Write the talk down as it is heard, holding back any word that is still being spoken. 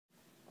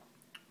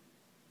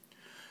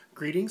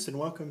Greetings and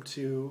welcome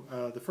to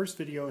the first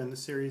video in the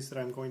series that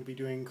I'm going to be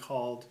doing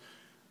called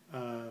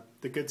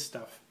The Good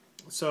Stuff.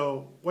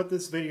 So what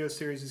this video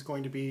series is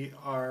going to be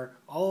are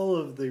all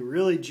of the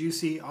really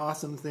juicy,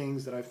 awesome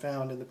things that I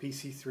found in the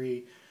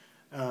PC3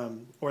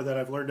 or that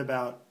I've learned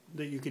about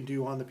that you can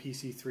do on the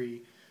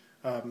PC3.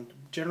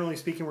 Generally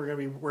speaking, we're going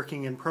to be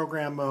working in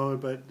program mode,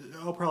 but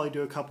I'll probably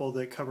do a couple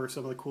that cover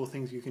some of the cool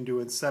things you can do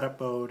in setup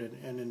mode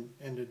and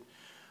in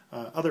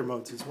other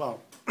modes as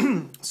well.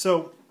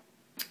 So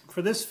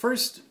for this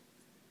first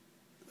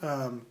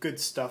good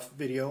stuff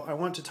video, I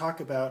want to talk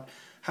about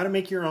how to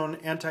make your own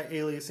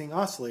anti-aliasing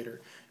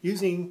oscillator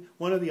using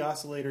one of the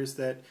oscillators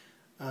that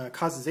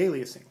causes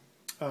aliasing.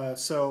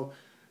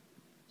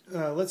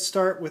 Let's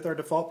start with our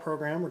default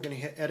program. We're going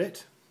to hit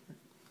Edit.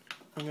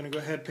 I'm going to go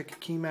ahead and pick a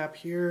key map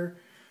here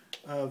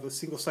of a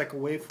single cycle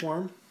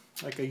waveform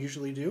like I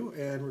usually do,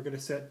 and we're going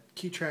to set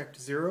key track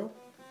to 0.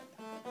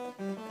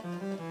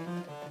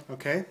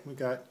 Okay, we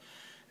got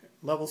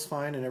levels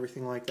fine and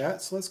everything like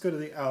that. So let's go to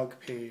the ALG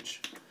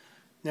page.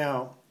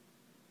 Now,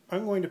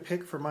 I'm going to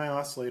pick for my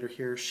oscillator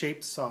here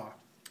Shaped Saw.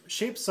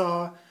 Shaped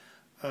Saw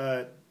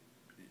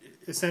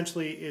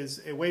essentially is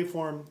a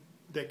waveform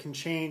that can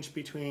change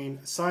between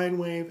a sine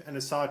wave and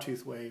a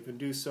sawtooth wave and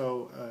do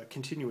so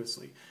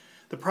continuously.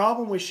 The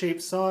problem with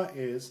Shaped Saw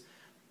is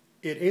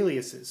it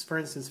aliases. For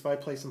instance, if I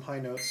play some high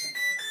notes,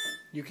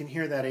 you can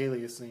hear that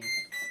aliasing.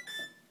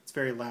 It's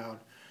very loud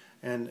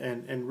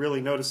and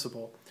really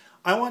noticeable.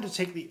 I want to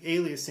take the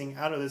aliasing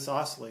out of this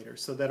oscillator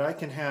so that I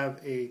can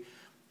have a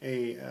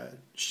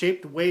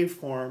shaped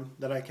waveform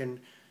that I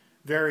can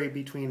vary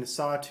between a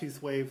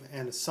sawtooth wave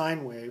and a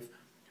sine wave,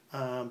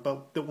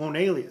 but that won't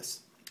alias.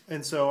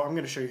 And so I'm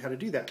going to show you how to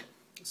do that.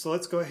 So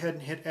let's go ahead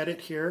and hit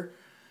Edit here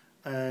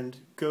and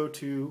go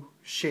to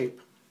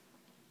Shape.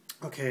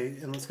 Okay,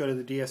 and let's go to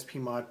the DSP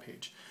mod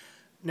page.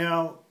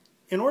 Now,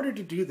 in order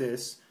to do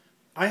this,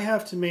 I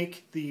have to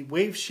make the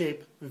wave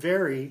shape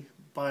vary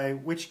by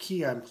which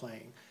key I'm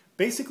playing.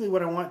 Basically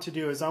what I want to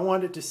do is I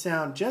want it to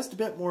sound just a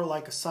bit more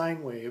like a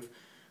sine wave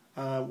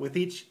with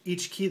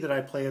each key that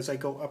I play as I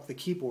go up the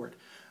keyboard.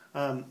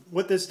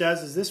 What this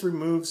does is this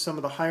removes some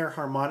of the higher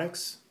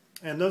harmonics,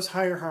 and those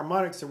higher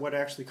harmonics are what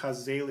actually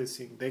causes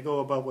aliasing. They go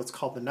above what's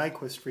called the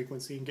Nyquist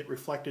frequency and get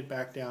reflected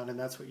back down, and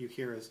that's what you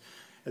hear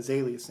as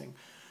aliasing.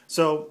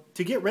 So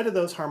to get rid of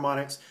those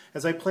harmonics,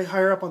 as I play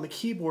higher up on the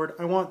keyboard,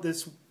 I want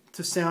this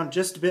to sound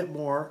just a bit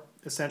more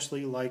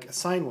essentially like a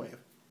sine wave.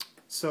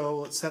 So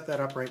let's set that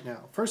up right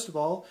now. First of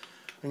all,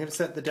 I'm going to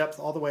set the depth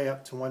all the way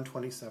up to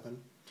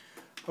 127.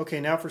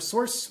 Okay, now for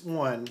source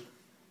 1,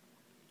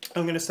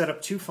 I'm going to set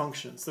up two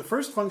functions. The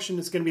first function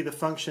is going to be the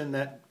function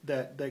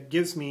that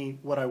gives me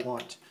what I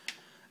want.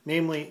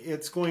 Namely,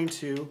 it's going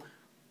to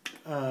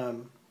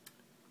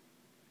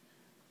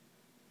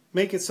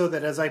make it so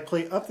that as I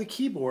play up the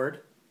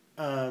keyboard,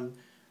 the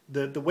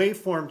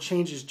waveform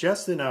changes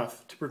just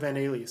enough to prevent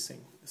aliasing.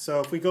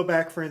 So if we go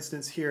back, for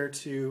instance, here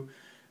to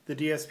the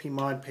DSP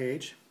mod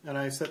page, and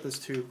I set this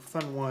to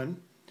Fun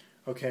 1,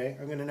 okay,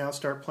 I'm going to now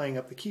start playing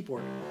up the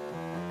keyboard.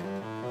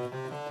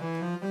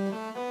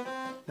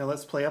 Now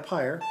let's play up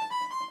higher.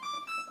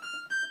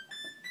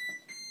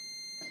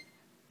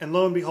 And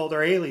lo and behold,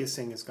 our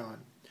aliasing is gone.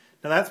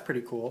 Now that's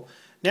pretty cool.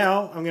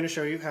 Now I'm going to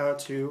show you how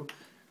to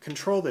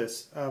control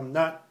this.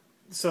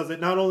 So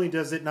that not only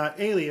does it not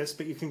alias,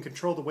 but you can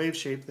control the wave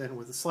shape then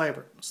with a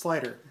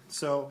slider.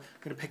 So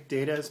I'm going to pick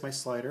Data as my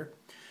slider,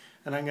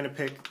 and I'm going to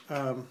pick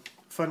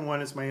Fun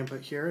 1 as my input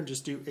here and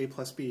just do A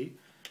plus B.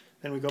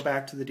 Then we go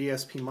back to the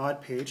DSP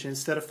mod page, and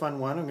instead of Fun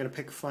 1, I'm going to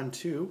pick Fun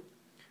 2.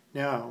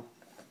 Now,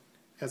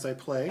 as I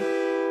play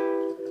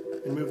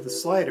and move the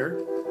slider,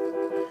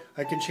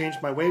 I can change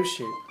my wave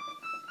shape.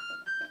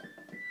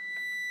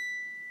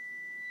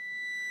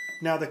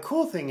 Now the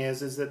cool thing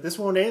is that this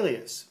won't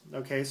alias.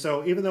 Okay,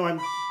 so even though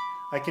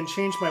I can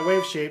change my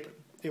wave shape,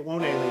 it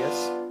won't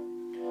alias.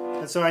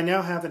 And so I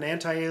now have an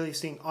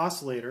anti-aliasing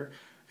oscillator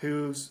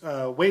whose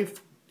wave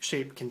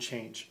shape can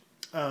change.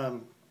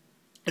 And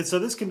so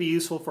this can be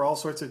useful for all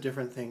sorts of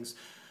different things.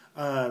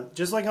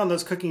 Just like on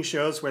those cooking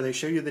shows where they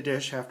show you the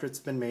dish after it's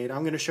been made,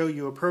 I'm going to show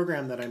you a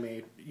program that I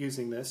made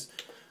using this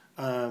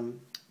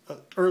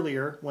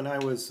earlier when I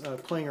was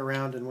playing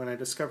around and when I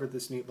discovered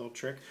this neat little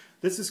trick.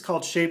 This is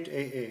called Shaped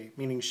AA,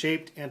 meaning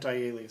Shaped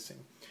Anti-Aliasing.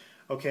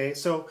 Okay,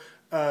 so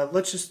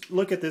let's just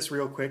look at this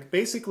real quick.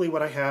 Basically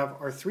what I have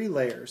are 3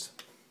 layers,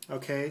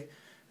 okay,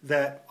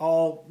 that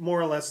all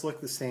more or less look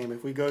the same.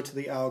 If we go to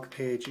the ALG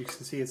page, you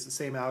can see it's the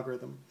same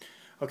algorithm.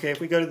 Okay, if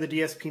we go to the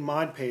DSP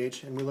mod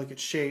page and we look at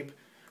shape,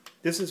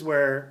 this is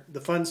where the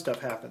fun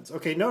stuff happens.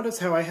 Okay, notice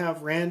how I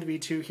have rand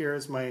v2 here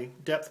as my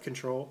depth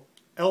control,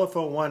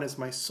 LFO1 is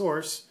my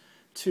source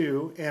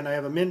 2, and I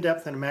have a min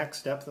depth and a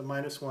max depth of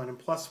 -1 and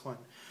 +1.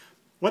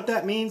 What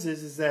that means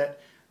is that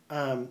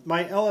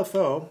my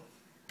LFO,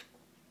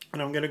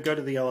 and I'm going to go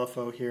to the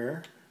LFO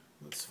here,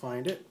 let's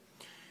find it,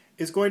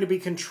 is going to be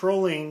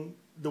controlling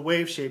the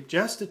wave shape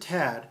just a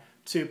tad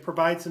to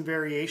provide some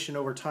variation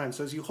over time.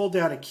 So as you hold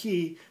down a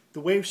key, the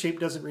wave shape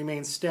doesn't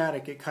remain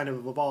static, it kind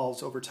of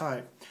evolves over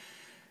time.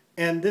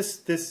 And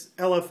this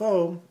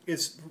LFO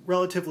is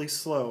relatively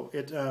slow.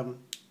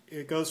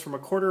 It goes from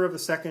 1/4 of a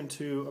second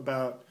to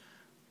about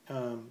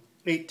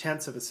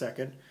 8/10 of a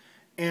second.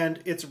 And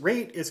its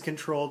rate is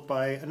controlled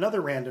by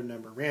another random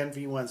number, rand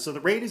v1. So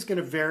the rate is going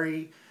to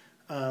vary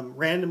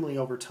randomly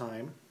over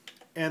time.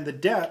 And the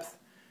depth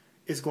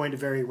is going to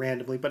vary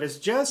randomly, but it's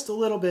just a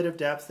little bit of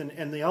depth,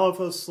 and the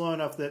LFO is slow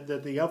enough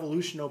that the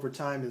evolution over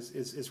time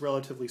is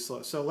relatively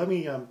slow. So let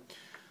me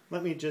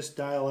just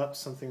dial up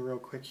something real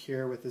quick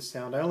here with this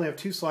sound. I only have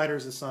 2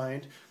 sliders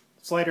assigned.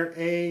 Slider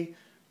A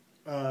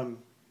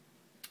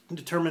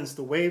determines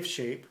the wave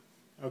shape,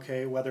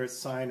 okay, whether it's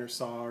sine or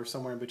saw or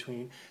somewhere in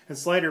between, and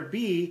slider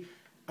B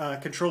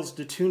controls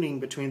the tuning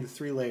between the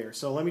 3 layers.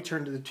 So let me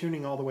turn to the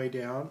tuning all the way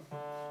down.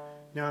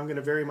 Now I'm going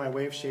to vary my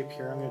wave shape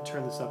here. I'm going to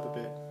turn this up a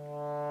bit.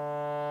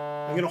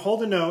 I'm going to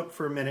hold a note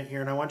for a minute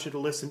here, and I want you to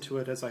listen to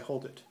it as I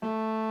hold it.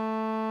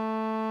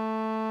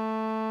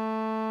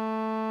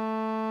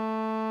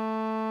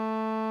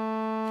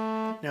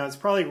 Now it's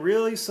probably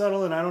really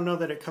subtle, and I don't know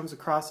that it comes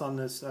across on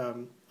this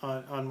on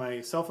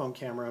my cell phone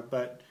camera,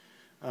 but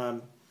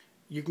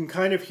you can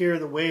kind of hear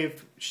the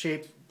wave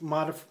shape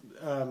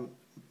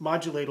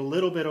modulate a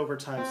little bit over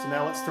time. So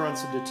now let's throw in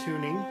some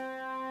detuning,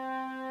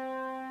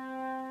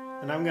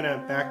 and I'm going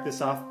to back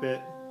this off a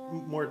bit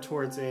more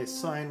towards a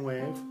sine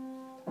wave.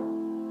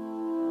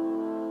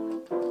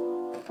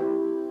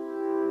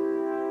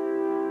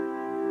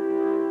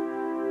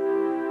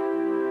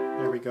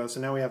 There we go. So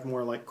now we have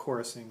more like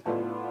chorusing.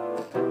 Turn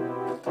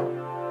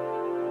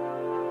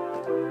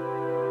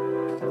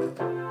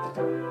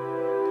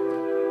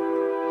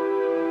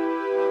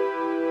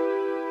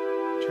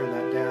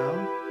that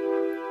down.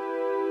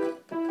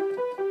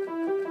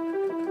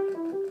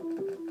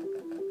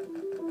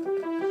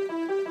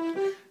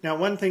 Now,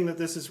 one thing that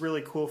this is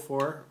really cool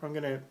for, I'm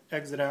going to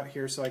exit out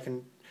here so I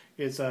can,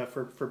 is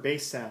for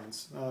bass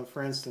sounds.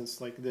 For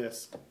instance, like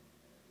this.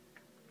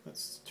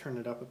 Let's turn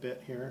it up a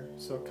bit here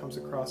so it comes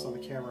across on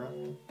the camera.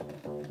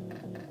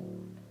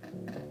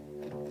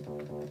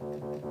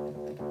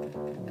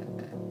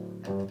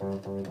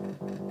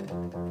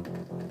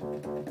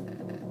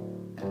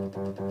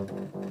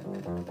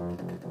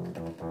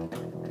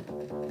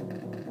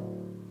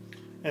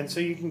 And so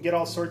you can get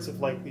all sorts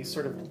of like these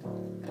sort of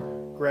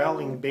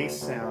growling bass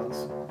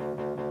sounds.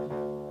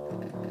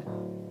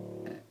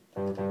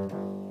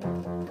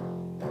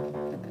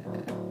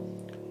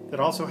 That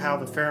also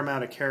have a fair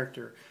amount of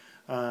character.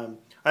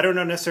 I don't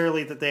know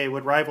necessarily that they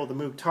would rival the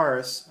Moog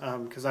Taurus,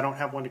 because I don't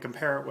have one to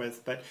compare it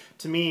with, but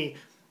to me,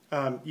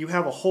 you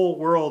have a whole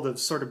world of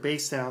sort of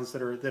bass sounds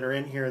that are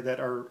in here that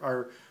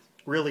are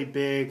really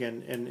big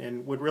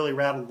and would really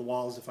rattle the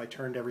walls if I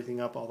turned everything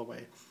up all the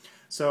way.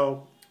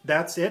 So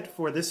that's it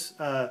for this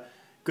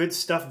good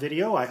stuff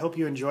video. I hope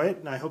you enjoy it,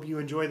 and I hope you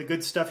enjoy the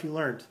good stuff you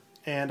learned,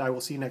 and I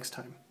will see you next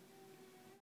time.